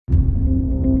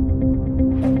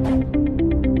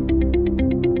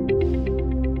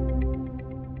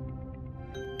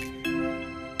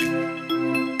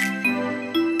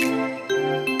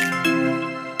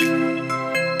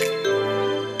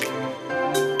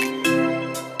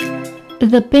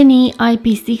The PNI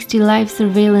IP60 live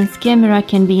surveillance camera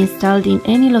can be installed in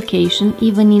any location,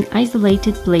 even in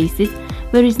isolated places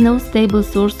where is no stable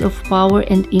source of power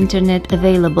and internet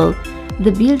available.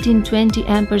 The built-in 20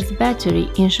 amperes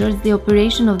battery ensures the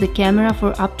operation of the camera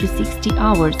for up to 60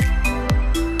 hours.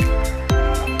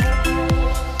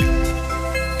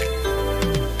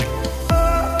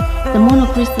 The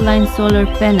monocrystalline solar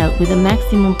panel with a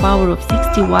maximum power of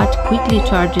 60 watt quickly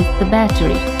charges the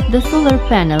battery. The solar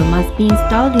panel must be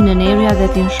installed in an area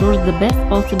that ensures the best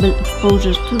possible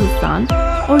exposure to the sun,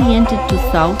 oriented to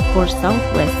south or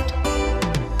southwest.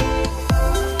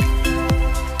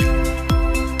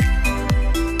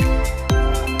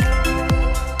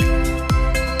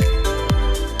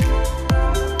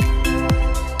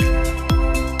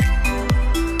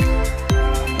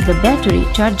 The battery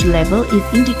charge level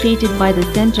is indicated by the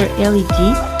center LED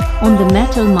on the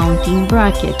metal mounting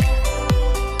bracket.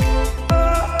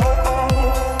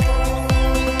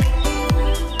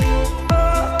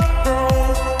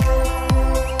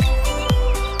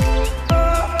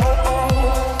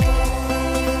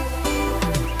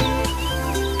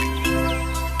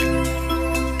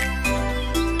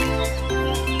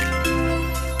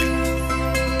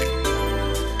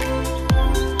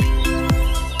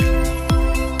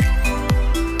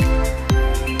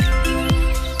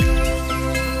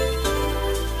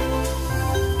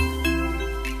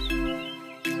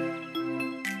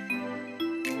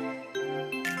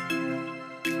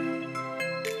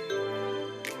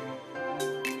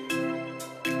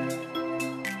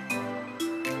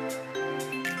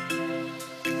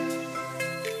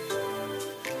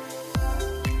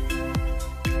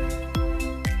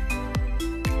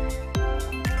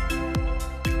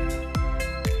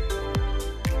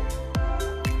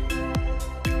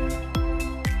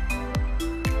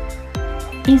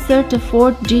 Insert a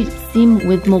 4G SIM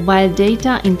with mobile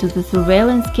data into the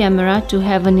surveillance camera to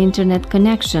have an internet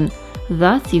connection.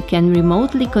 Thus, you can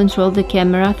remotely control the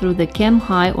camera through the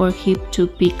CamHi or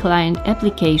HIP2P client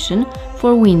application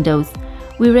for Windows.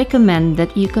 We recommend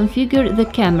that you configure the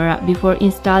camera before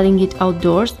installing it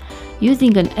outdoors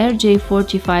using an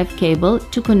RJ45 cable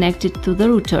to connect it to the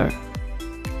router.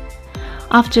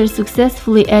 After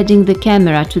successfully adding the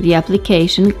camera to the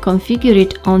application, configure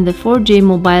it on the 4G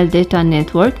mobile data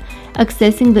network,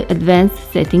 accessing the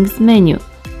Advanced Settings menu.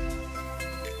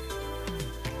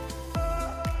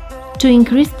 To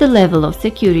increase the level of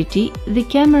security, the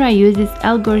camera uses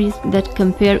algorithms that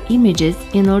compare images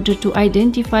in order to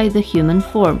identify the human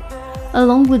form.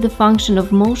 Along with the function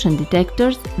of motion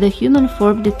detectors, the human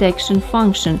form detection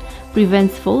function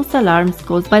prevents false alarms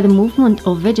caused by the movement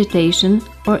of vegetation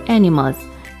or animals.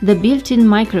 The built-in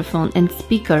microphone and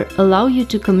speaker allow you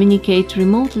to communicate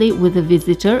remotely with a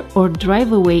visitor or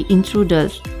drive away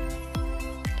intruders.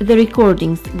 The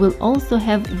recordings will also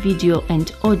have video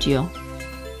and audio.